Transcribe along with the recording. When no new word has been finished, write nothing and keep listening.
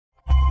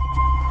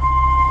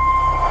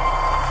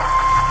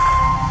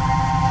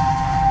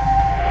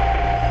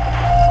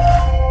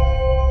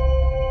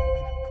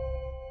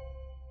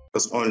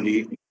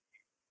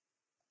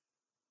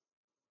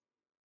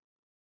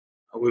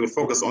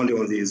focus only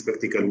on the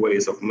spectacle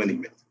ways of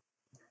management.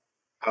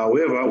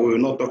 However, we will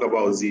not talk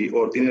about the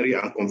ordinary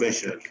and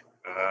conventional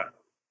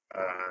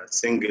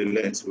single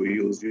lens we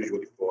use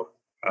usually for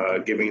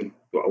giving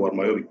to our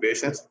myopic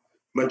patients,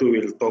 but we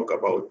will talk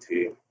about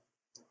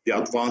the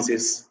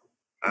advances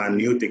and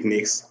new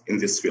techniques in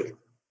this field.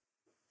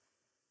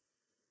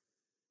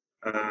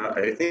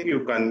 I think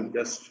you can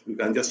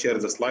just share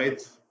the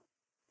slides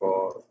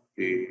for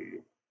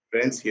the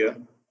friends here.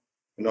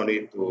 No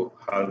need to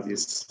have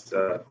this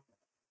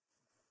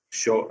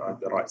show at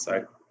the right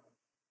side,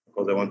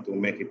 because I want to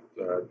make it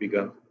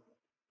bigger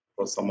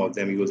for some of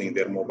them using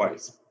their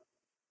mobiles.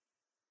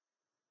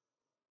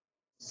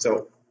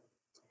 So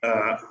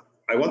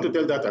I want to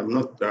tell that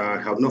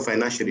I have no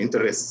financial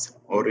interests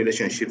or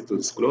relationship to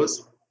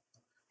disclose,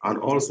 and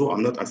also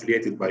I'm not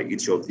affiliated by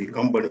each of the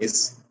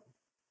companies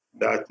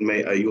that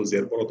may use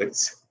their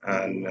products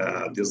and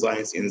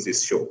designs in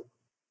this show.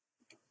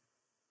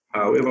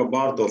 However,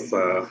 part of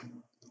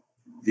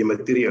the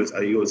materials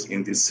I use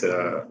in this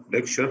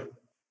lecture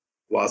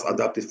was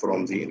adapted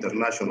from the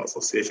International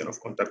Association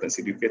of Contact Lens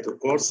Educator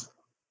course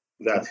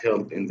that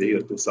held in the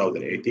year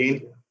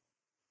 2018,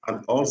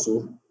 and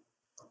also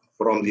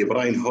from the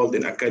Brian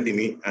Holden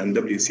Academy and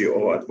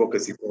WCO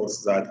advocacy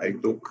course that I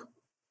took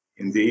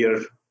in the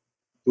year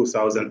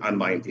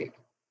 2019.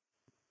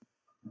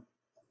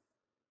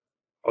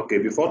 Okay,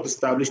 before to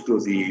establish to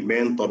the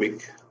main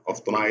topic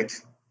of tonight,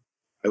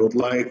 I would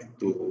like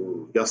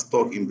to just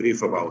talk in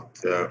brief about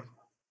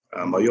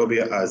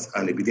myopia as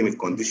an epidemic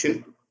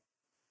condition.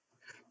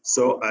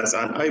 So as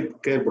an eye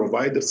care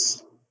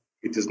providers,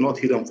 it is not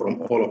hidden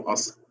from all of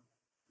us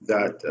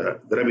that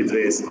the rapid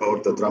rise or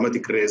the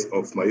dramatic rise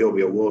of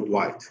myopia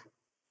worldwide.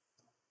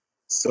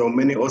 So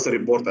many also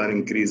report an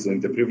increase in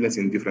the prevalence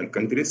in different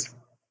countries.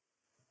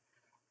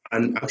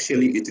 And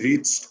actually it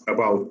reached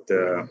about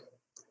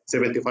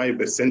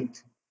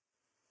 75%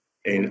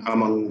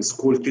 among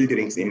school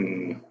children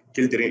in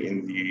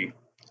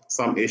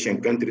some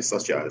Asian countries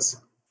such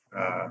as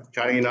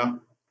China,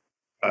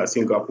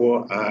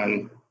 Singapore,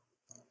 and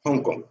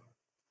Hong Kong.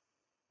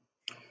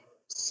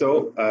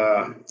 So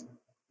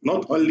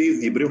not only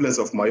the prevalence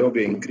of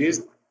myopia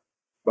increased,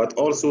 but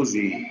also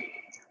the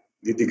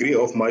degree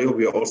of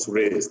myopia also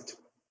raised.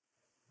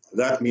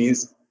 That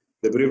means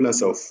the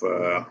prevalence of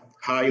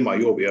high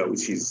myopia,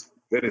 which is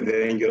very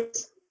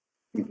dangerous,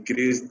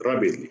 increased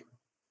rapidly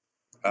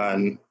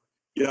and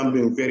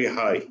jumping very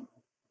high,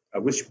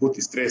 which put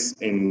stress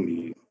in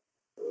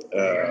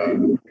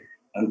the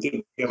until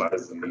it came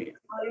as the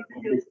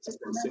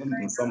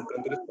in some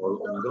countries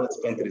or in those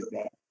countries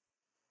that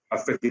are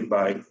affected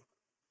by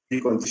the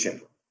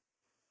condition.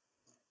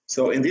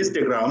 So in this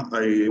diagram,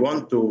 I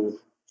want to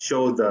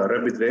show the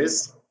rapid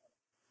rise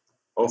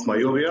of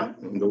myopia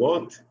in the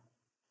world.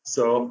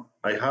 So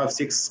I have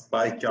 6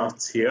 pie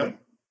charts here.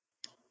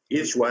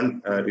 Each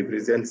one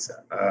represents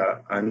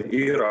an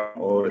era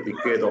or a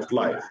decade of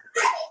life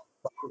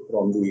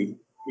from the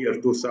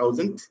year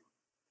 2000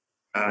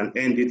 and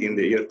ended in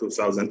the year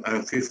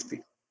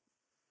 2050.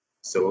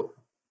 So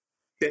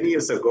 10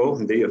 years ago,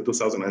 in the year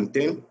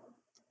 2010,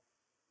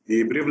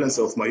 the prevalence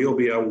of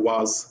myopia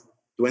was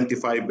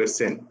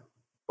 25%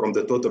 from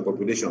the total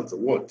population of the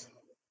world,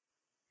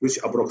 which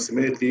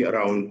approximately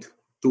around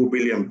 2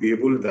 billion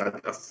people that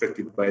are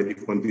affected by the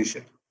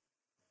condition.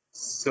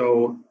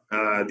 So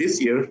this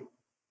year,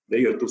 the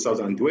year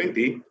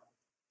 2020,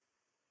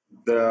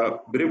 the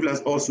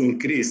prevalence also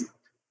increased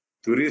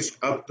to reach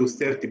up to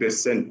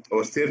 30%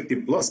 or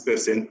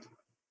 30+%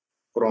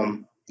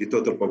 from the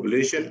total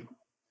population.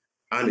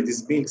 And it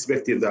is being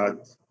expected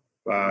that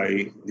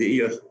by the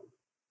year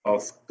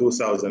of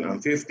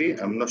 2050,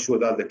 I'm not sure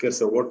that the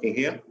cursor working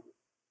here.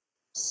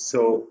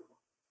 So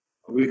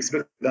we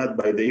expect that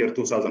by the year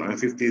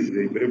 2050,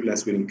 the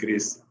prevalence will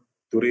increase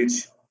to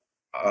reach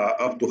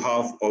up to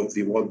half of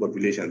the world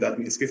population. That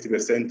means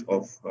 50%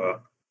 of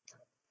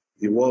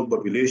the world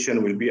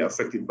population will be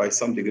affected by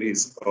some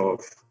degrees of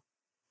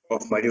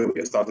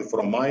myopia, starting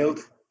from mild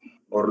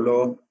or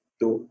low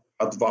to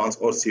advanced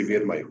or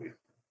severe myopia.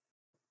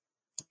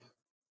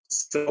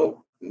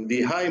 So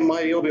the high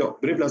myopia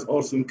prevalence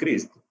also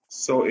increased.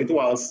 So it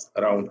was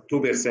around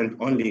 2%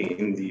 only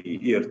in the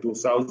year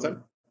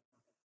 2000.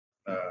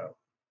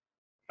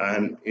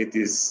 And it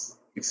is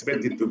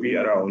expected to be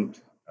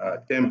around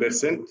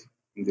 10%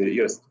 in the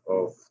years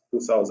of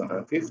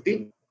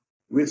 2050,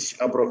 which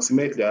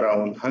approximately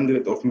around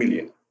 100 of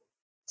million.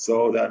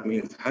 So that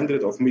means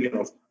 100 of million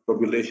of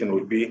population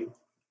will be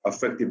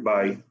affected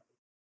by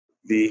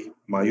the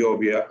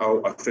myopia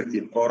or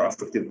affected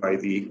by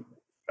the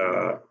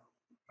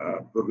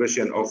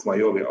progression of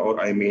myopia, or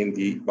I mean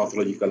the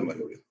pathological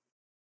myopia.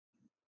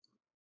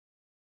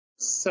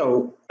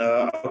 So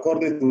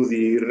according to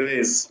the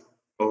rise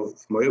of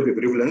myopia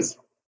prevalence,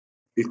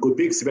 it could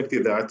be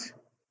expected that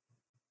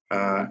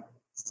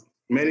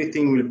many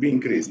things will be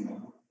increased.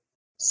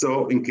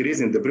 So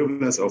increase in the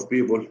prevalence of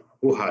people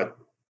who had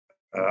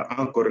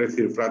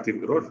uncorrected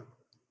refractive error,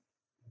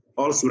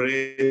 also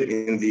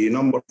raise in the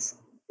number of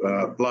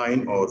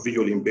blind or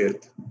visually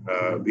impaired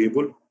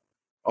people.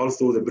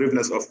 Also, the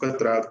prevalence of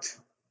cataract,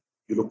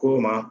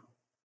 glaucoma,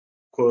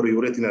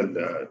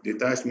 chorioretinal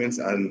detachments,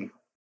 and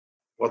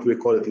what we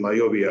call it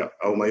myopia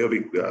or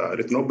myopic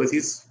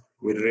retinopathies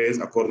will raise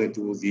according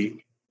to the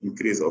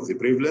increase of the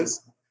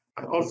prevalence,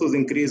 and also the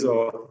increase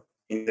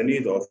in the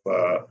need of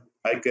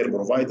eye care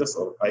providers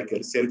or eye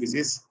care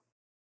services.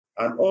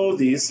 And all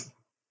these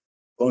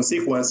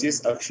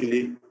consequences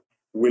actually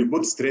will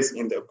put stress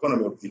in the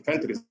economy of the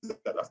countries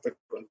that affect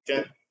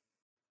content,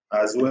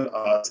 as well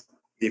as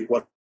the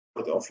quality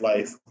of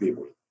life of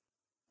people.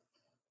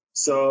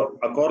 So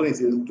according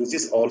to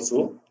this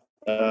also,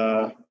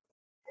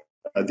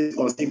 this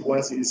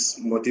consequences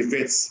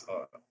motivates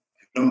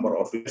a number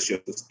of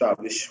researchers to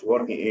establish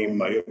working in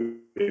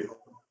myopia,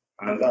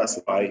 and that's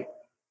why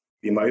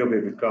the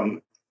myopia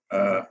become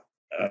a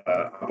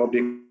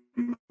public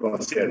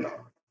concern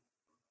now.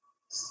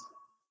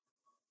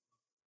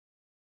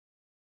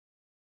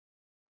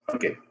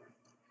 Okay,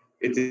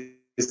 it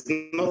is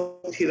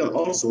not hidden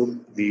also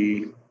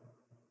the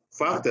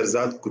factors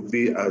that could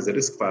be as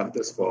risk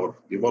factors for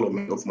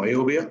development of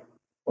myopia.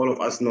 All of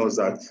us know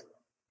that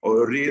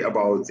or read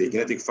about the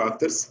genetic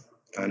factors,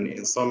 and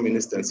in some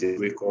instances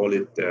we call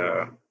it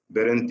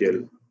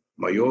parental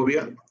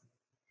myopia,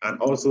 and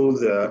also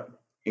the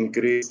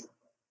increase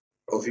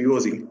of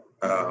using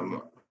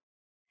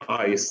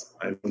eyes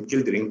and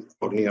children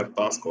for near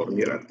tasks or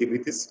near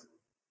activities.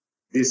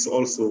 This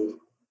also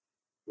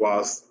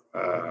was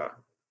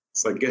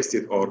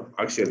suggested, or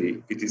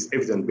actually it is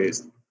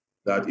evidence-based,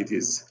 that it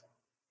is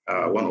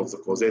one of the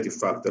causative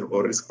factor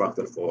or risk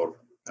factor for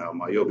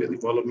myopia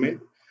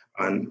development.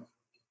 And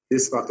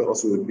this factor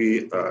also will be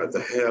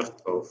the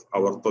heart of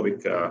our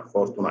topic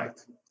for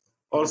tonight.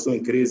 Also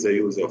increase the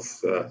use of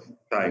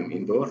time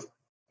indoor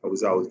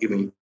without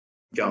giving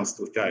chance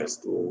to child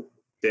to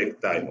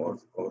take time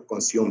or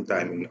consume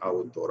time in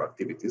outdoor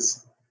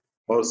activities.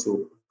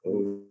 Also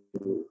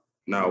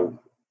now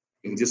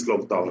in this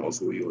lockdown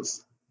also we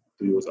use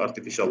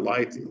artificial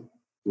lighting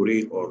to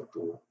read or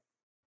to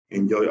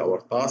enjoy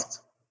our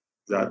tasks.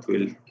 That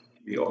will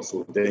be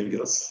also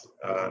dangerous,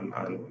 and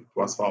it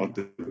was found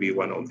to be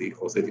one of the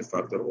causative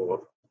factor,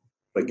 or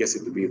I guess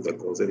it to be the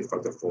causative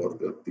factor for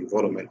the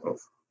development of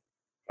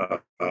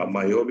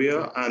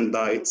myopia and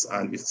diets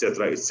and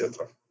etc.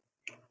 etc.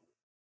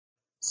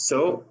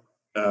 So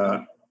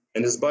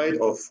in spite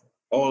of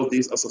all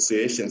these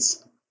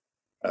associations,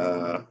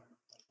 the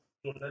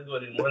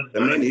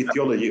main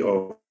etiology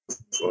of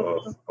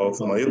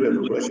myopia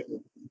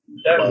progression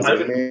was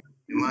remain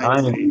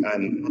mindfully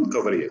and not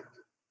covered yet.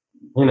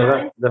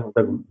 هنا ده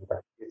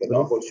بتاعك.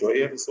 تداخل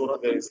شويه في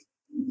الصوره.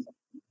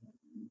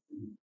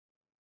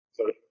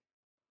 Sorry.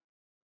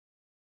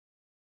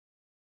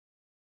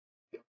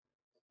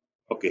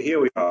 Okay, here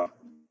we are.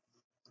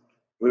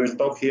 We will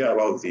talk here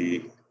about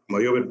the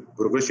myopia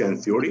progression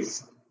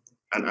theories,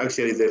 and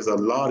actually there's a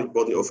large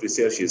body of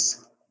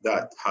researches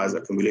that has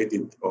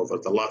accumulated over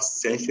the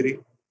last century,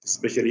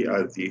 especially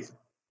at the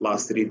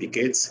last 3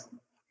 decades,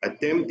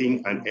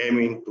 attempting and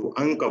aiming to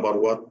uncover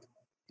what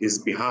is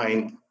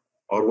behind,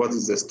 or what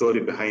is the story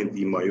behind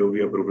the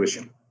myopia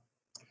progression.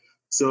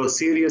 So a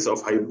series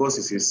of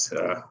hypotheses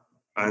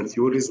and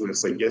theories were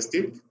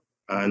suggested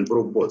and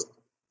proposed.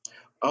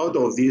 Out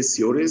of these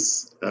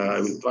theories, I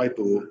will try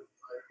to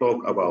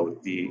talk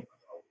about the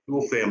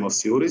 2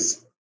 famous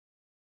theories.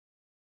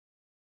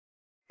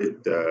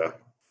 The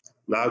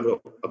lag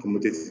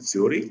accommodative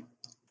theory,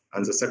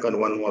 and the second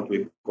one, what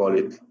we call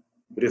it,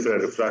 peripheral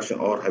refraction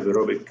or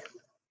hyperopic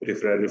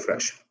peripheral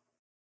refraction.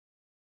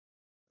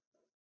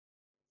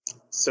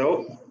 So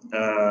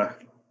the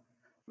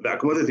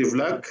accommodative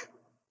lag,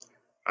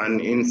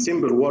 and in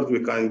simple words, we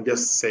can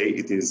just say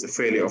it is a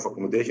failure of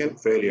accommodation,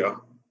 failure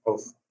of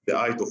the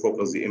eye to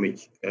focus the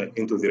image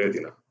into the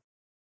retina.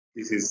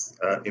 This is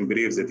in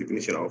brief the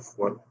definition of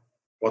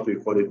what we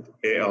call it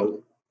AL,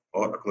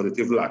 or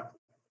accommodative lag.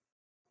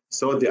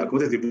 So the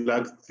accommodative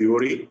lag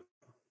theory,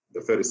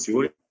 the first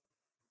theory,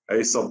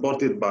 is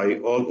supported by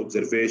all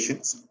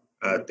observations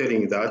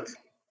telling that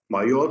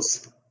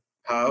myopes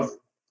have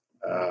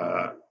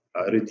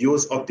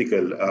reduced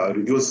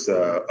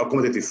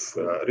accommodative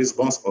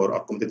response or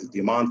accommodative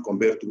demand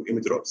compared to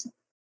imidrops.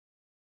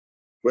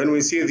 When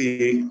we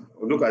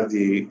look at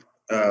the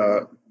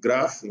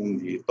graph in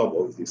the top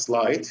of the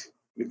slide,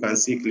 we can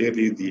see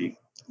clearly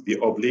the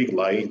oblique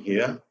line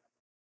here.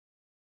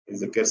 Is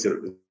the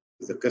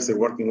cursor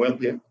working well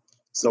here?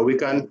 So we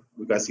can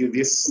see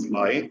this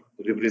line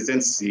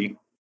represents the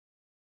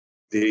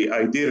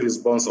ideal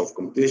response of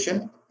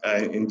computation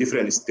in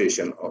different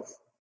stations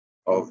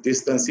of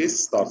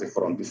distances, starting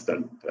from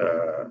distant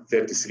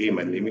 33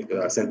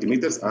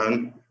 centimeters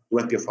and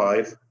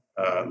 25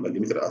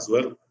 millimeters as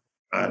well.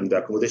 And the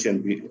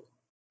accommodation be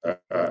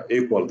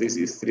equal, this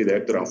is 3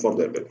 diopter and 4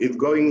 diopter. It's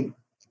going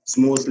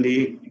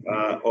smoothly,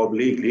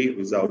 obliquely,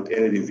 without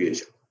any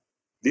deviation.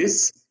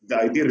 This the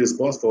ideal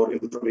response for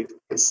imidropic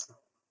eyes.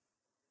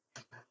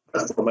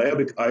 As for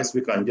myopic eyes,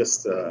 we can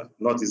just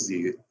notice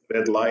the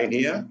red line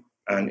here,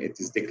 and it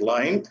is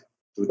declined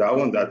to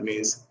down. That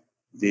means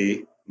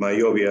the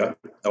myopia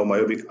or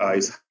myopic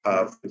eyes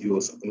have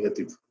reduced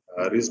cognitive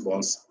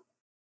response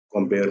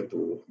compared to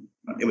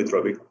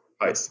emmetropic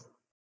eyes.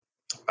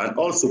 And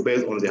also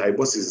based on the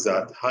hypothesis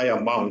that high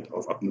amount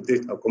of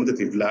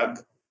accommodative lag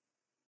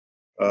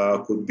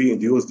could be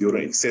induced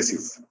during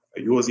excessive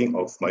using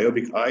of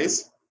myopic eyes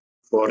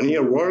for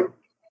near work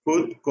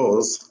could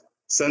cause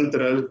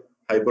central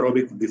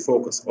hyperopic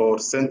defocus or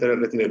central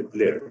retinal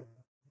flare.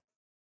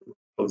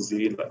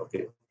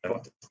 Okay, I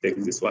want to take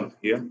this one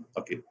here.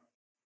 Okay,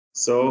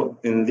 so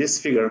in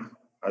this figure,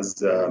 as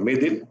the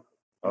middle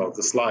of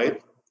the slide,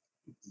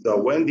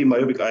 when the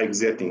myopic eye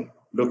exerting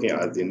looking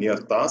at the near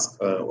task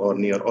or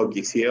near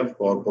objects here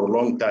for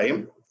prolonged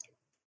time,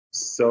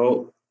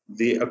 so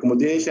the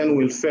accommodation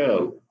will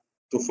fail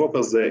to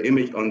focus the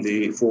image on the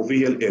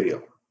foveal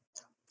area.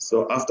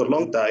 So after a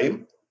long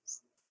time,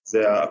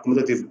 the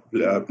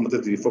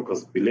accommodative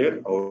focus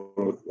blur,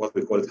 or what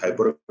we call it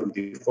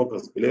hyperopic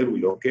focus blur,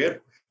 will occur.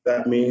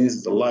 That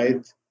means the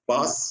light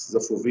passes the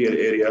foveal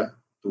area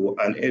to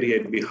an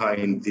area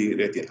behind the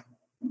retina.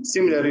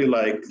 Similarly,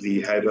 like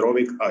the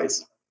hyperopic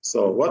eyes.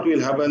 So what will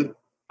happen?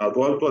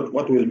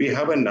 What will be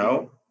happen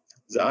now?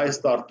 The eyes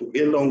start to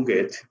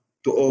elongate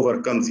to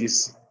overcome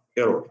this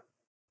error,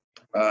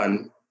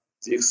 and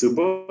the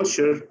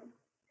exposure,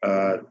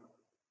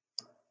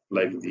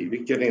 like the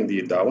picture in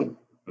the down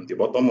on the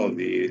bottom of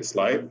the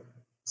slide.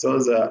 So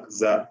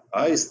the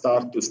eyes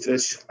start to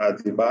stretch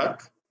at the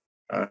back,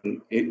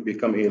 and it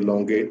become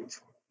elongate.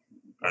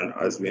 And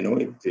as we know,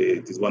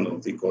 it is one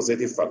of the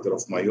causative factor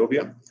of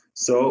myopia.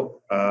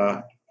 So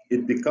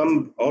it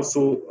become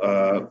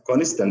also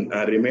constant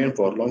and remain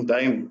for a long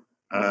time.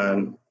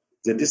 And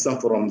the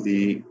distance from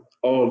the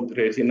old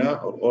retina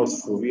or old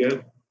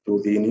foveal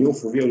to the new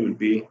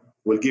foveal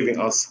will giving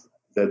us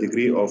the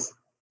degree of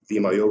the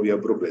myopia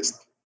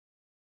progressed.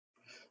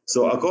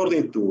 So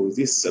according to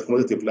this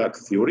accommodative lag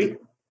theory,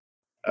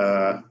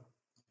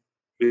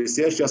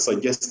 researchers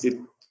suggested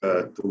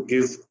to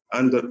give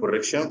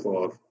undercorrection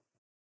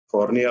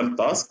for near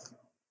task.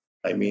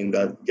 I mean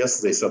that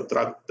just they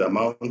subtract the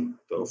amount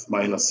of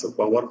minus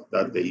power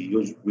that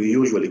we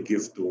usually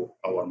give to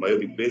our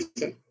myopic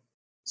patient.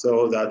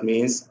 So that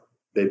means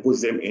they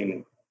put them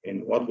in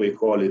what we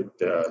call it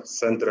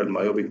central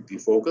myopic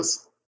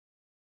defocus.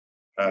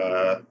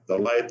 The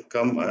light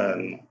come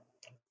and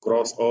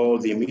cross all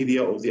the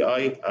media of the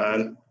eye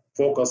and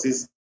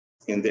focuses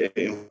in the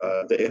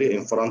area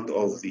in front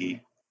of the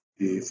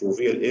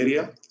foveal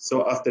area.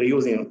 So after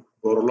using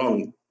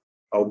prolonged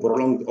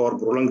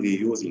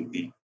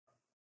using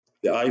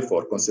the eye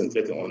for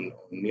concentrating on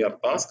near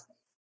task,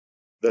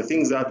 the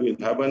things that will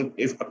happen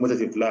if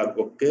accommodative lag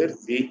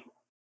occurs, the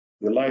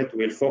light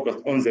will focus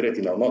on the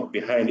retina, not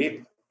behind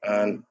it,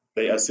 and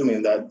they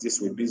assuming that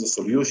this will be the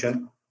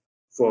solution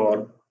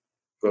for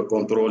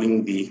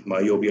controlling the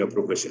myopia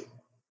progression.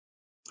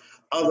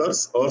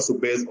 Others, also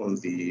based on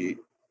the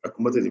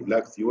accommodative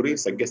lag theory,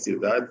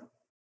 suggested that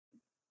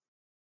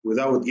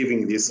without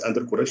giving this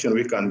undercorrection,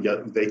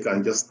 they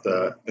can just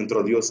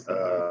introduce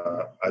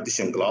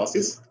addition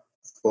glasses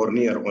for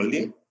near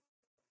only.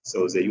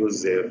 So they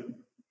use their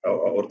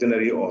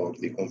ordinary or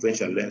the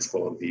conventional lens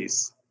for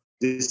this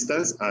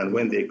distance, and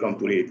when they come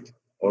to read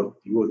or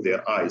use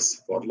their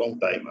eyes for a long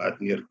time at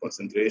near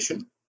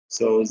concentration,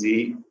 so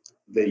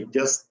they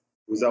just,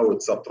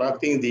 without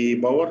subtracting the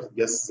power,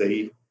 just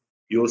they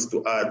used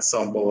to add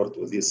some power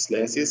to these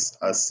lenses,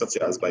 such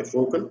as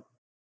bifocal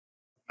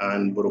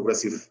and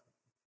progressive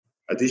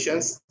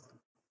additions.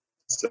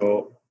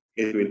 So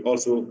it will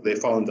also, they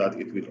found that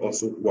it will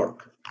also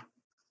work.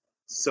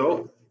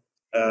 So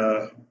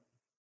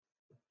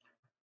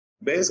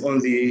based on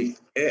the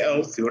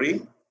AL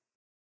theory,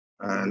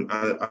 and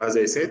as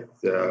I said,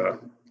 the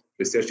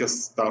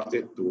researchers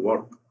started to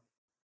work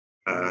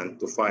and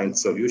to find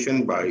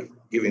solution by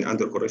giving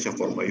undercorrection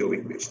for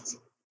myopic patients.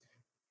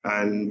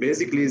 And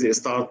basically, they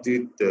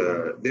started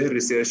their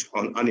research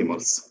on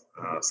animals,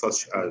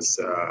 such as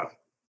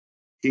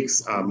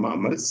pigs and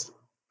mammals.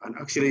 And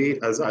actually,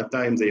 at that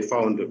time, they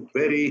found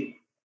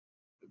very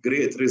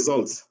great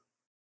results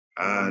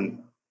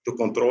and to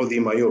control the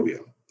myopia.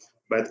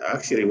 But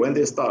actually, when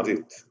they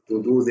started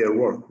to do their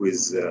work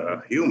with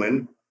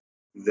human,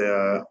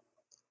 the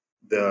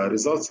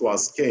results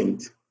was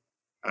changed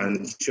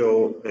and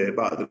show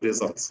bad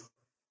results.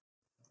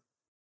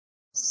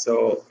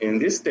 So in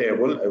this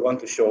table, I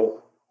want to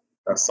show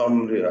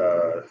some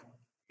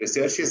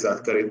researches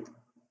that carried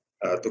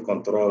to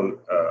control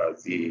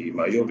the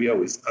myopia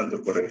with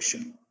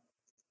undercorrection.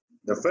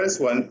 The first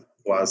one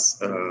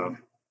was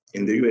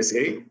in the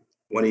USA,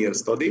 1 year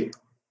study.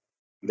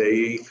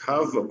 They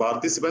have a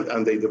participant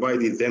and they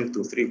divided them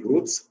to 3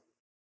 groups.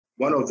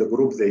 One of the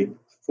group, they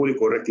fully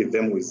corrected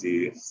them with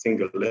the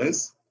single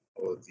lens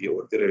or the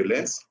ordinary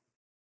lens.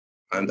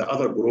 And the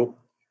other group,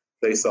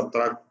 they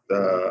subtract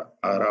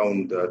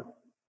around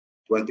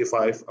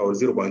 25 or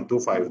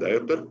 0.25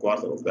 diopter,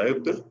 quarter of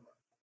diopter.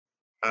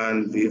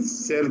 And the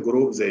third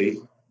group, they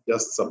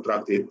just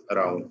subtracted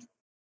around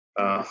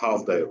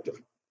half diopter.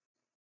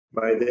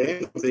 By the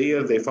end of the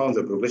year, they found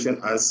the progression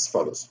as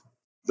follows.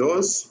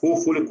 Those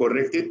who fully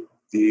corrected,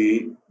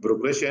 the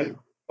progression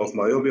of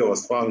myopia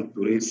was found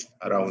to reach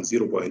around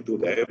 0.2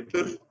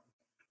 diopter,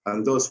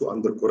 and those who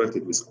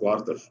undercorrected with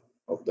quarter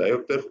of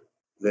diopter,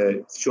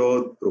 they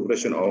showed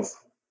progression of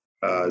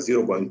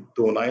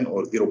 0.29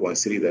 or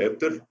 0.3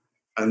 diopter,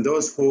 and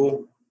those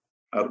who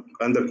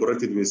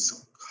undercorrected with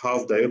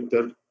half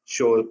diopter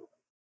showed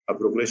a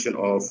progression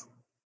of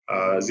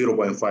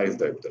 0.5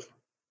 diopter.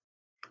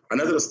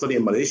 Another study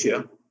in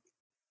Malaysia,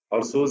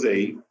 also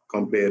they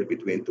compare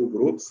between two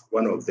groups.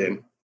 One of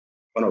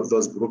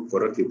those groups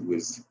corrected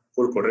with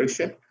full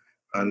correction,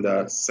 and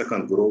the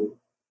second group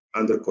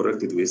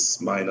undercorrected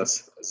with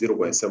minus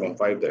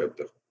 0.75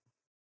 diopter.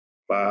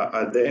 But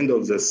at the end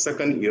of the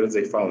second year,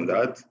 they found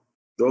that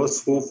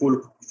those who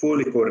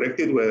fully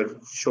corrected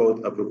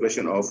showed a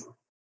progression of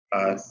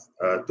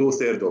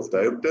 2/3 of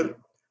diopter,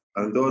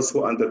 and those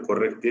who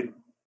undercorrected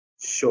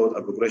showed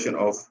a progression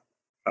of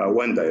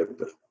 1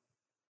 diopter.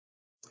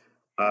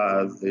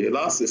 The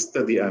last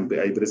study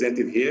I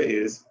presented here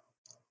is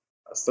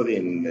a study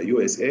in the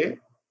USA,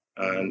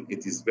 and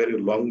it is very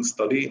long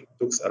study. It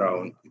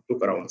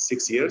took around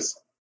 6 years.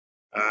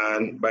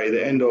 And by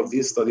the end of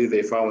this study,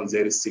 they found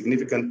there is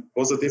significant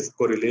positive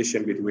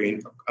correlation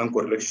between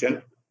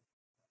uncorrection,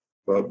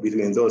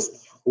 between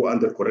those who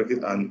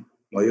undercorrected and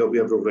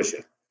myopia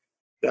progression.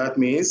 That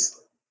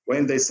means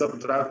when they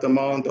subtract the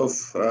amount of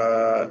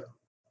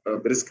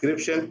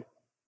prescription,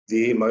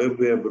 the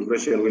myopia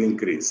progression will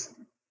increase.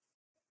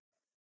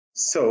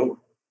 So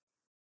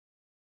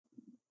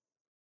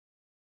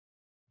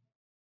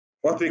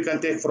what we can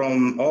take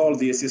from all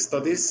these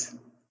studies,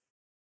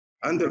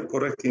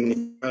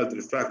 undercorrecting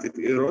refractive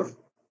error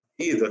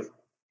either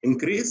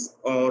increase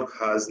or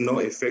has no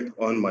effect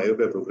on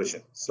myopia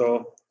progression.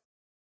 So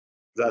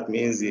that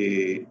means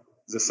the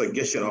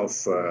suggestion of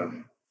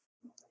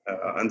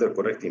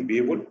undercorrecting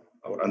people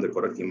or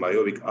undercorrecting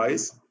myopic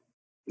eyes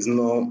is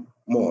no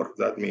more.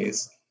 That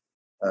means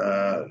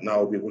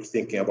now people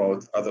thinking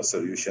about other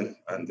solution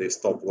and they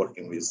stop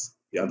working with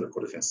the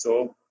undercorrection.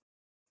 So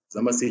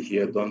the message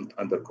here, don't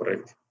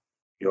undercorrect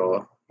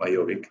your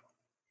myopic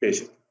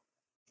patient.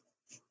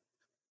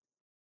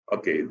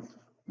 Okay,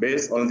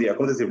 based on the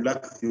accommodative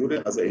black theory,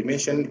 as I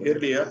mentioned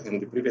earlier in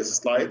the previous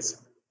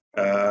slides,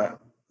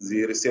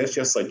 the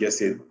researchers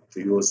suggested to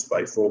use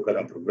bifocal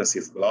and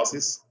progressive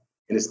glasses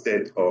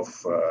instead of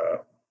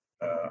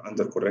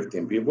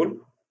undercorrecting people.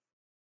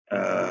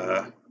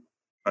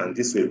 And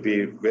this will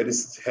be very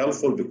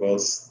helpful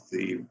because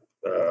the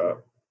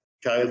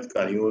child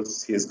can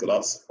use his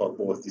glass for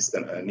both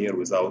distant and near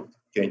without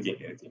changing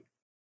anything.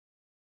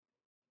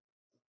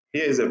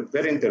 Here is a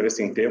very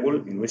interesting table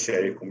in which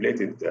I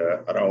accumulated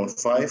around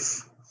 5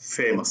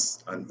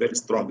 famous and very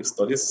strong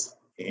studies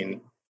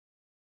in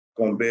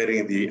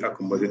comparing the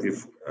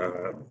accommodative,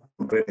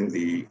 comparing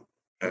the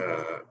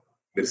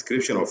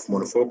prescription of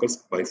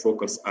monofocals,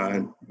 bifocals,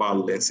 and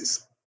BAL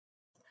lenses.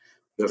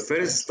 The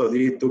first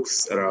study took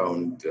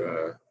around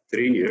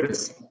 3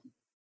 years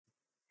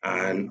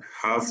and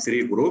have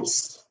 3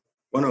 groups.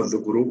 One of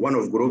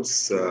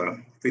groups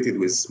fitted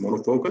with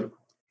monofocal,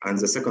 and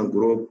the second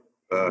group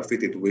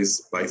fitted with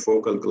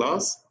bifocal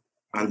glass,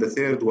 and the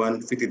third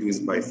one fitted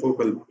with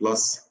bifocal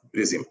plus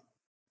prism.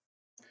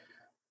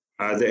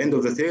 At the end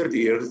of the third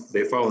year,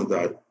 they found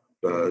that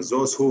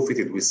those who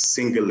fitted with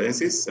single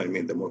lenses, I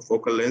mean the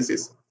monofocal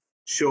lenses,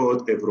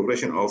 showed a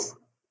progression of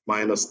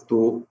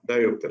 -2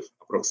 diopter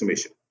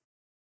approximation.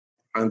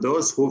 And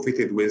those who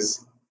fitted with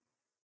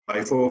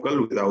bifocal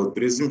without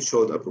prism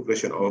showed a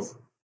progression of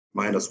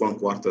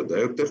 -1/4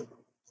 diopter.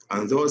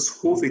 And those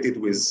who fitted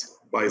with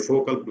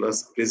bifocal plus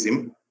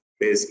prism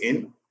based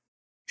in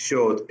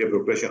showed a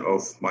progression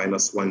of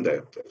 -1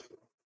 diopter.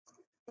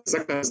 The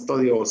second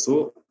study also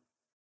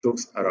took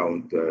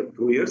around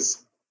 2 years,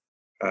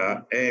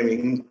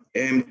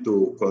 aimed to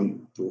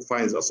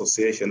find the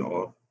association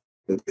or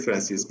the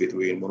differences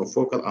between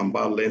monofocal and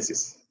BAL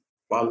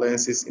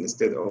lenses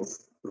instead of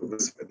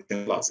progressive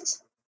addition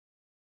glasses.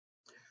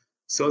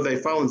 So they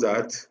found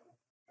that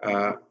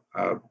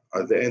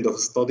at the end of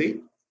the study,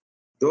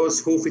 those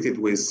who fitted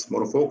with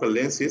monofocal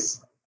lenses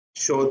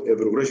showed a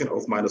progression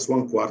of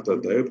 -1/4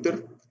 diopter,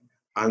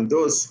 and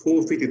those who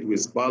fitted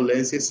with BAL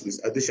lenses with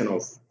addition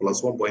of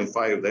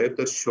 +1.5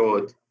 diopter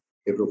showed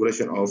a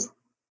progression of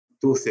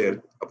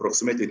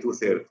approximately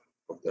 2/3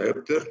 of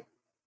diopter,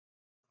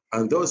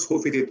 and those who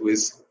fitted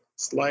with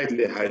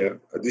slightly higher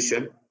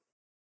addition,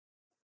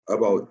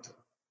 about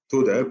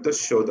 2 diopters,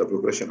 showed a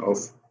progression of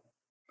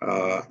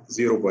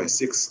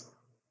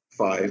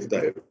 0.65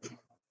 diopter.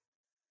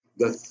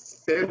 The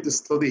third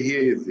study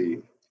here is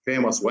the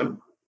famous one,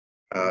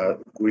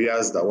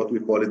 Guyazda, what we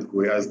call it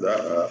Guyazda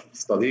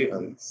study,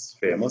 and it's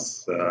famous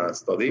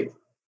study.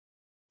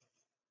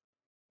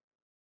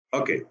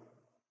 Okay,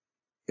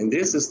 in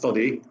this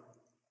study,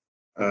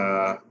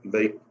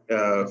 they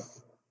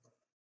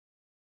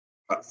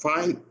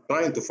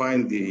trying to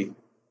find the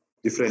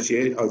difference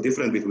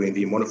between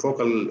the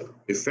monofocal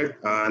effect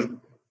and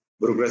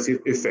progressive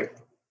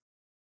effect.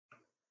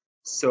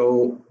 So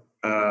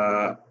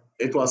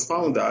it was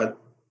found that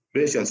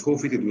patients who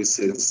fitted with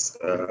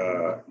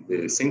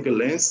the single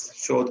lens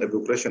showed a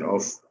progression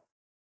of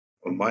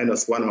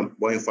minus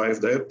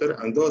 1.5 diopter,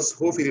 and those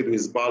who fitted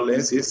with bar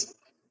lenses,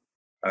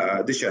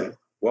 addition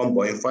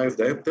 1.5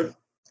 diopter,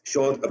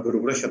 showed a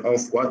progression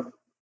of what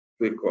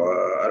we call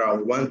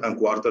around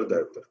 1.25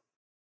 diopter.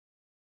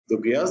 To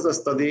guess the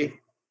study,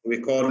 we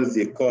call it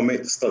the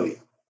COMET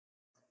study.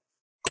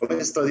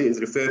 COMET study is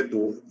referred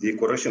to the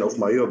correction of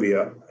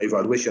myopia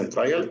evaluation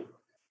trial,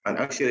 and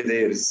actually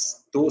there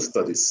is two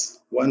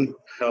studies, one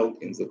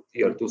held in the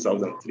year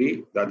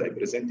 2003 that I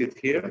presented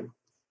here,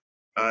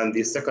 and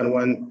the second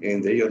one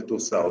in the year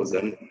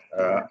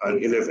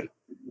 2011.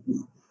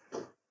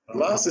 The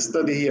last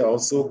study here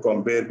also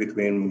compared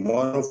between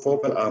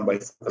monofocal and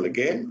bifocal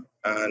again,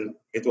 and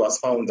it was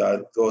found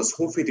that those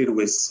who fitted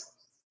with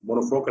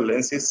monofocal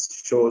lenses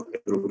showed a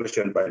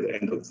progression by the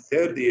end of the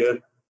third year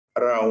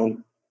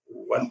around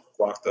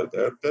 1/4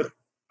 diopter,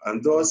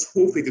 and those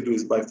who fitted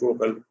with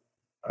bifocal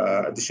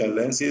additional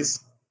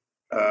lenses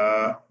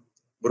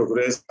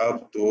progressed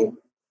up to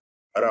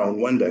around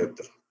 1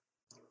 diopter.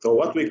 So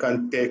what we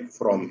can take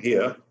from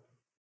here,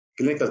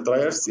 clinical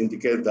trials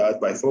indicate that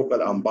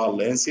bifocal and bar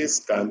lenses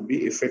can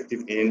be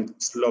effective in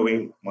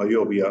slowing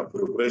myopia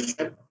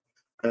progression,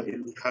 and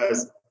it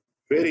has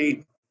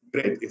very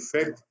great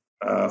effect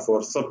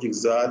for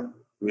subjects that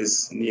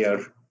with near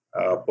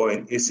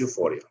point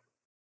esophagia.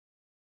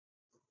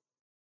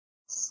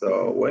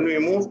 So when we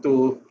move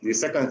to the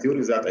second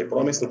theory that I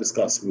promised to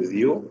discuss with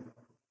you,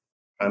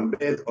 and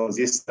based on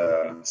this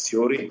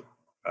theory,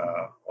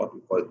 what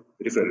we call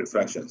peripheral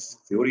refractions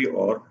theory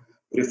or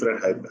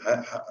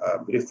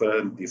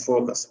peripheral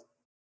defocus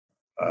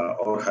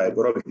or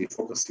hyperopic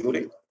defocus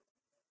theory.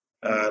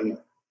 And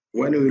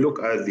when we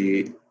look at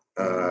the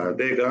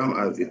diagram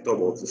at the top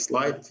of the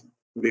slide,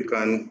 we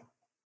can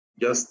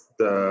just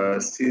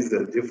see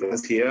the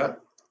difference here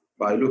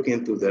by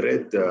looking to the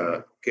red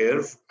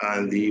curve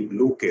and the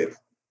blue curve.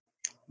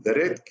 The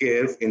red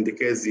curve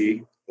indicates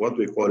what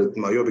we call it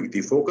myopic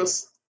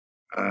defocus,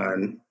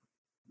 and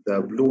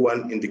the blue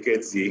one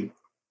indicates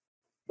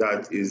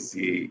that is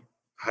the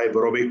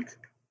hyperopic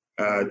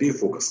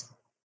defocus.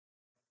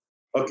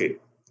 Okay,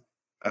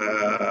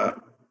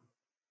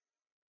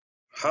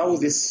 how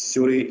this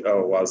theory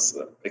was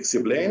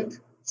explained?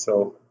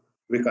 So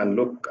we can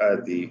look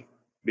at the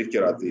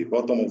picture at the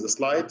bottom of the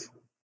slide.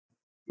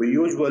 We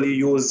usually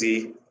use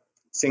the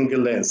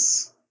single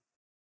lens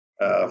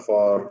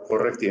for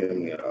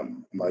correcting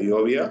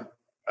myopia,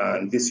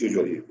 and this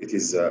usually it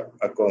is a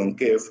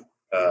concave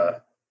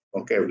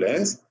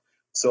lens.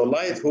 So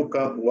light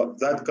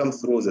that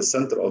comes through the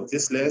center of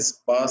this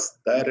lens pass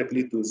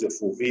directly to the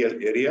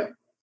foveal area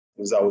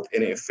without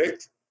any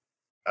effect.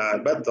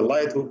 But the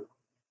light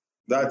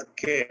that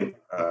came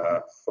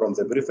from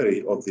the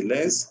periphery of the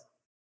lens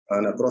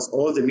and across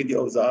all the media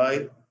of the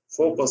eye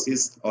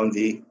focuses on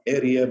the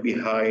area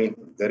behind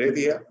the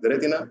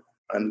retina,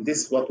 and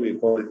this is what we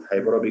call it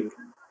hyperopic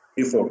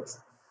defocus.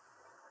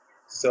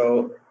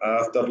 So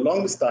after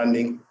long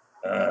standing,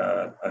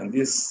 and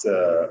this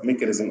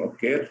mechanism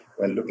occurred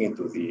when looking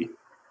to the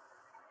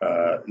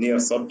near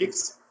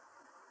subjects,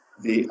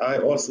 the eye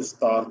also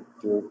start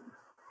to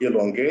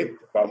elongate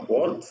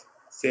backward,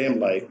 same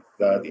like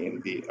that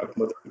in the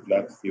accommodative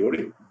black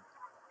theory.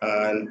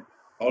 And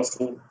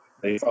also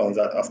they found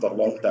that after a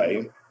long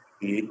time,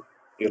 the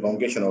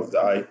elongation of the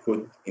eye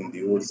could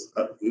induce,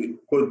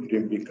 could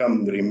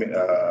become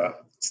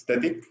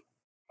static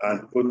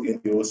and could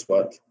induce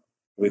what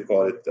we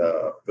call it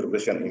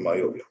progression in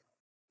myopia.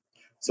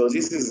 So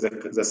this is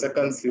the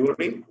second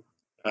theory,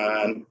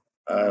 and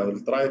I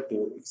will try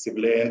to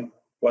explain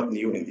what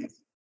new in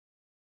this.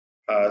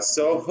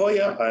 So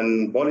Hoya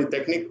and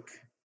Polytechnic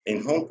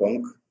in Hong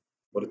Kong,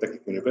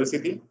 Polytechnic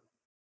University,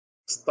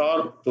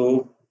 start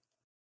to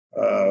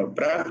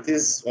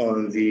practice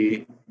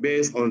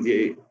based on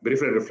the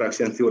peripheral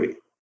refraction theory.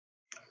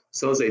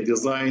 So they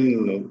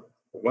design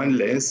one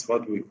lens,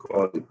 what we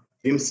call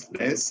DIMS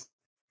lens,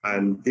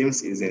 and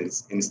DIMS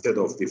is instead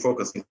of the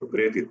focus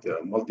integrated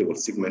multiple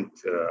segment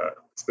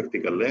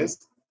spectacle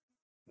lens.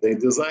 They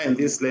designed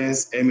this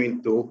lens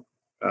aiming to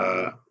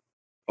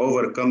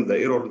overcome the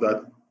error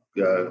that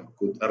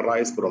could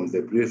arise from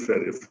the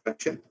peripheral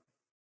refraction,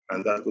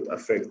 and that could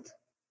affect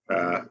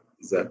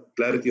the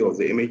clarity of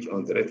the image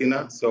on the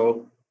retina.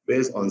 So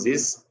based on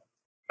this,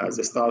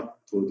 they start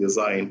to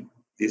design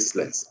this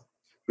lens.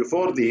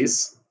 Before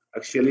this,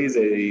 actually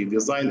they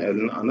designed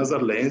another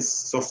lens,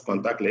 soft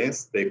contact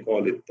lens. They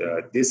call it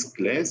disc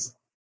lens.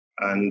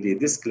 And the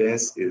disc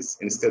lens is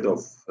instead of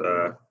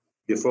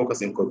the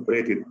focus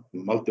incorporated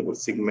multiple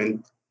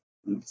segment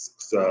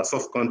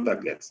soft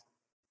contact lens.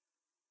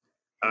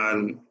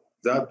 And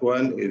that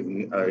one,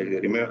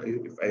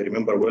 if I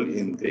remember well,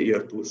 in the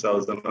year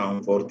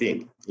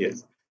 2014,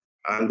 yes.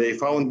 And they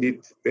found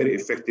it very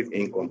effective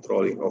in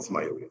controlling of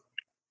myopia.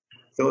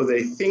 So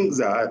they think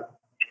that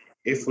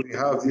if we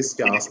have this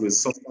chance with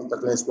soft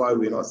contact lens, why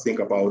we not think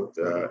about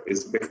a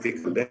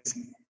spectacle lens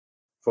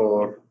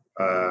for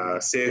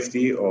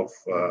safety of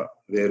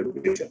their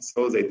patients?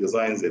 So they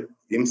designed the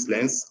DIMS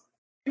lens,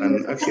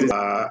 and actually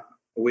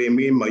we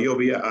mean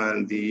myopia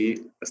and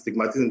the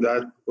astigmatism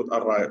that could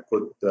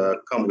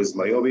come with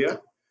myopia.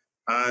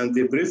 And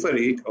the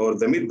periphery or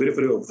the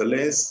mid-periphery of the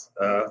lens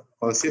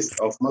consists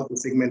of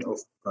multi-segment of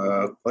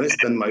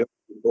constant myopic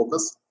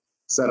focus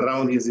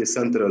surrounding the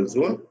central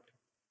zone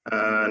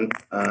and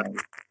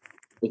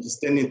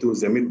extending to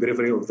the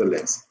mid-periphery of the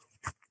lens.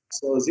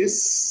 So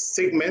these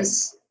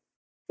segments,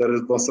 the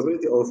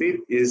responsibility of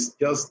it is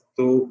just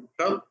to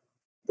cut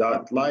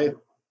that light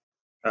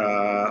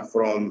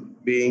from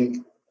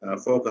being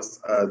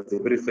focused at the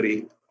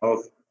periphery of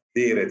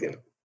the retina.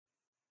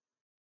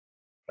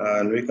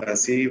 And we can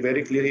see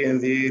very clearly in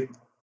the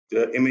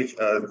image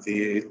at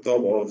the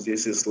top of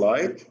this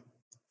slide.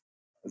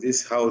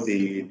 This is how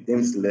the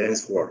dim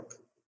lens work.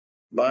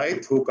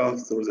 Light who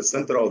comes through the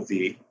center of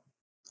the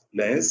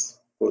lens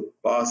could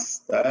pass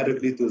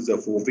directly to the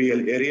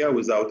foveal area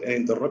without any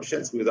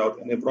interruptions, without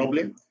any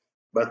problem.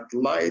 But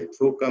light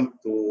who come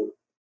to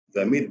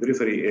the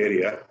mid-periphery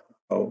area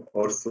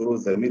or through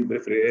the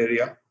mid-periphery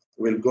area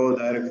will go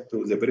direct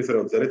to the periphery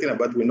of the retina,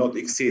 but will not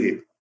exceed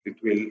it. It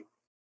will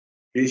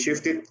be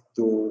shifted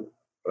to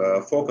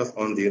focus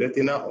on the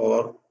retina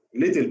or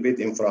little bit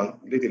in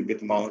front, little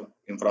bit mount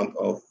in front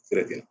of the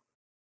retina.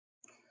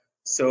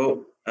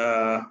 So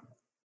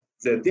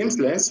the dim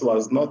lens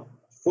was not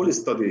fully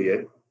studied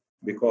yet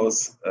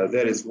because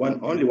there is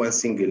only one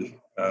single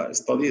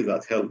study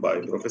that held by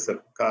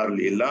Professor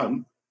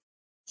Al-Neelain.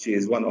 She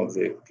is one of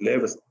the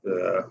cleverest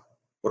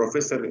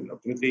professor in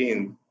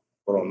optometry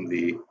from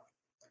the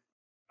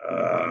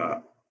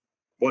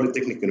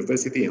Polytechnic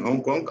University in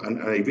Hong Kong,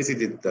 and I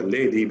visited the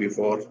lady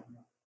before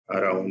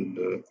around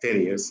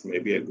 10 years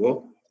maybe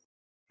ago,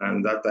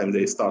 and that time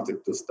they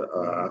started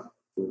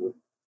to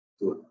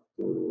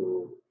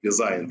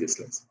design this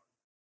lens.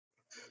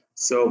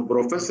 So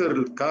Professor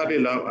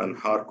Al-Neelain and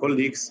her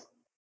colleagues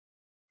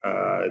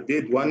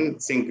did one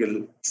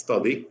single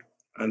study,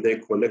 and they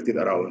collected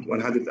around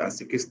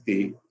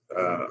 160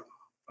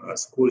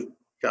 school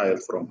child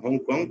from Hong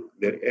Kong.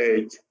 Their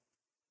age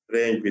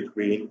ranged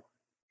between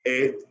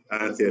 8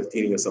 and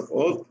 13 years of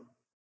old,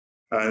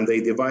 and they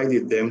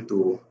divided them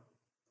to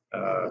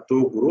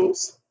two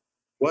groups.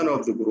 One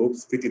of the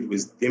groups fitted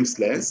with dim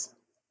lens,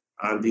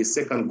 and the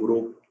second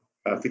group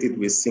fitted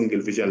with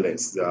single vision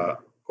lens, the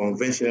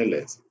conventional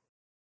lens.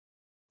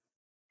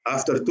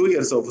 After 2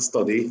 years of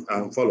study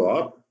and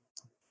follow-up,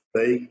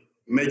 they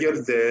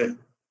measured the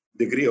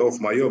degree of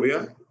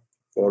myopia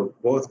for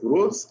both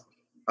groups,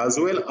 as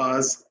well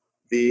as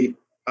the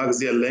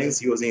axial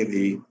length using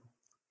the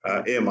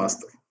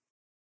A-master.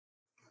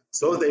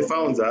 So they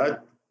found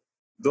that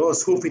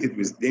those who fitted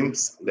with dim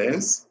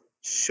lens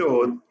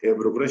showed a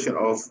progression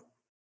of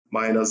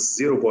minus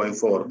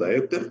 0.4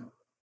 diopter,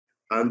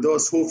 and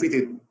those who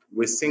fitted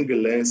with single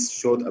lens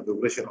showed a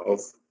progression of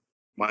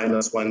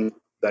minus 1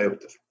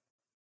 diopter,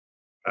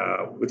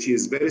 which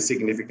is very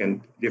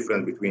significant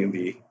difference between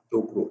the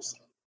two groups.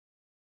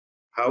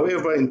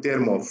 However, in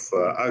terms of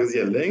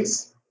axial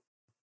length,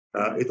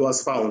 it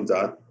was found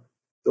that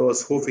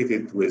those who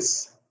fitted with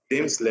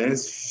dim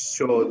lens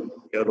showed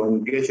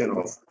elongation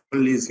of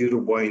only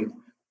 0.2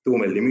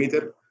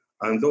 millimeter,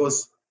 and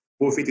those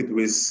who fitted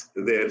with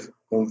their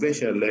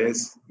conventional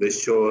lens, they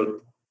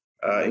showed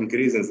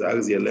increase in the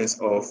axial length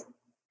of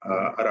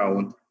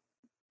around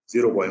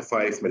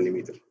 0.5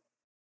 millimeter.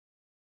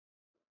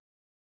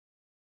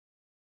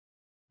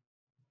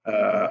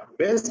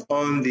 Based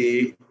on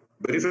the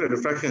peripheral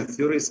refraction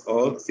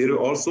theory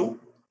also,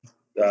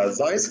 the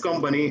Zeiss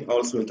company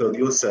also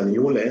introduced a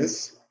new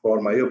lens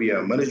for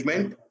myopia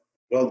management.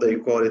 Well, they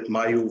call it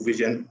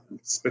Myovision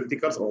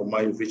spectacles or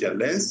Myovision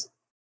lens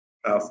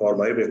for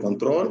myopia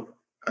control.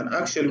 And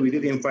actually, we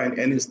didn't find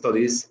any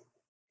studies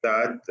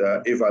that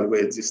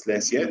evaluate this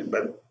lens yet,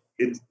 but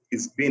it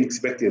is being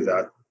expected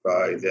that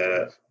by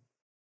the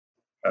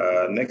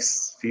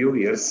next few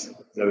years,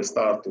 they will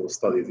start to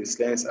study this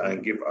lens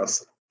and give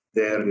us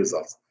their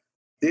results.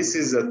 This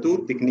is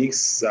two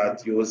techniques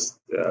that use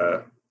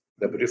the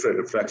peripheral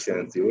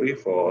refraction theory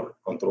for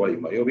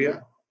controlling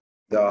myopia.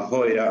 The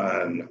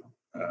Hoya and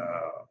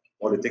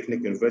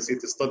Polytechnic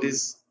University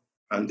studies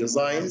and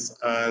designs,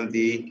 and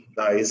the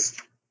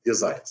Zeiss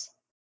designs.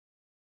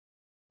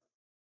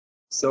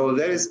 So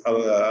there is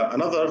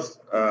another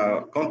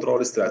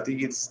control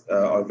strategies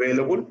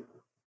available,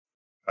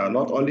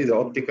 not only the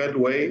optical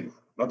way,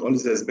 not only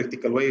the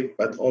spectacle way,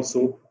 but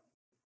also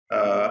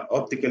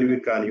optically we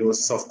can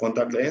use soft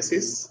contact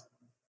lenses,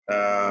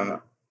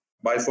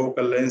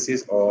 bifocal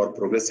lenses, or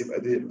progressive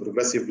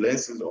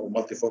lenses, or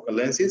multifocal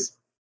lenses.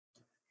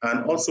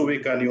 And also we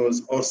can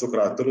use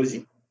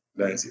orthokeratology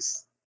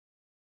lenses.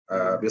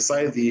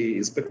 Besides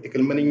the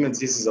spectacle management,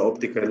 this is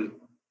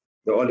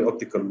the only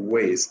optical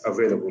ways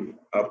available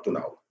up to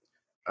now.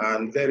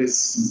 And there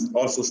is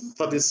also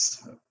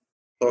studies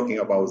talking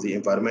about the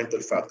environmental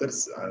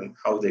factors and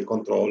how they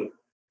control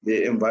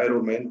the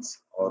environment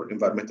or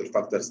environmental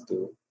factors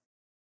to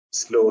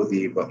slow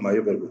the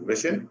myopia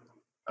progression.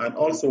 And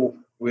also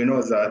we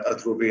know that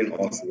atropine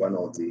also one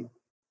of the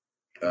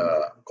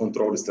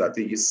control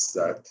strategies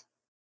that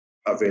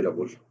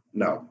available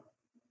now.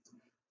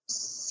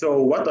 So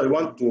what I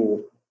want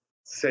to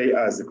say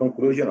as the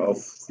conclusion of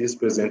this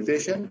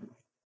presentation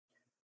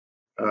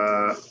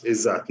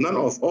is that none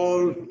of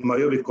all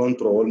myopia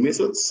control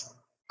methods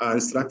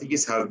and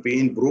strategies have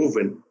been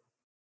proven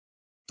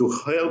to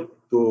help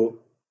to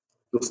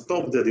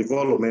stop the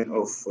development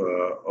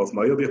of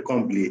myopia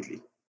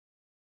completely.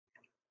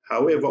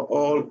 However,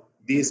 all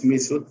these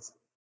methods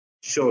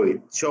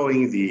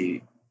showing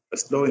the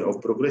slowing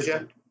of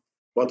progression,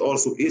 but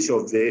also each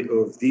of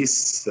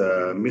these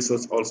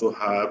methods also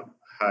have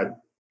had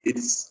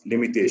its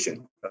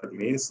limitation. That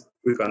means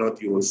we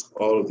cannot use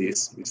all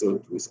these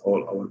methods with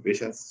all our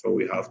patients, so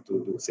we have to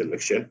do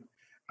selection.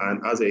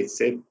 And as I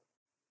said,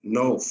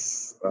 no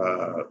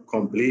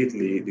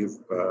completely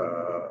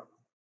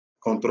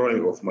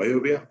controlling of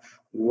myopia.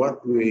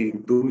 What we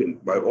do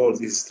by all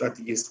these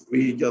strategies,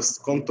 we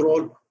just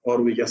control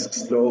or we just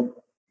slow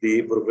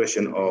the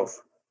progression of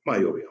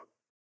myopia.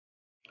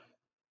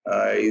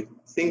 I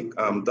think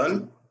I'm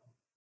done,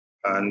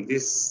 and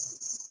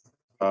this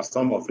are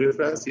some of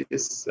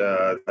references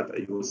that I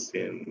use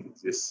in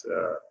this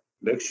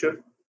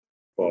lecture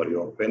for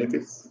your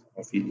benefits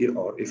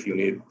or if you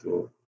need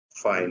to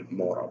find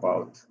more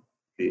about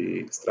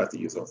the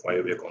strategies of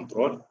myopia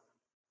control.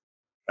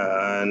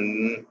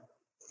 And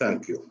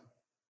thank you.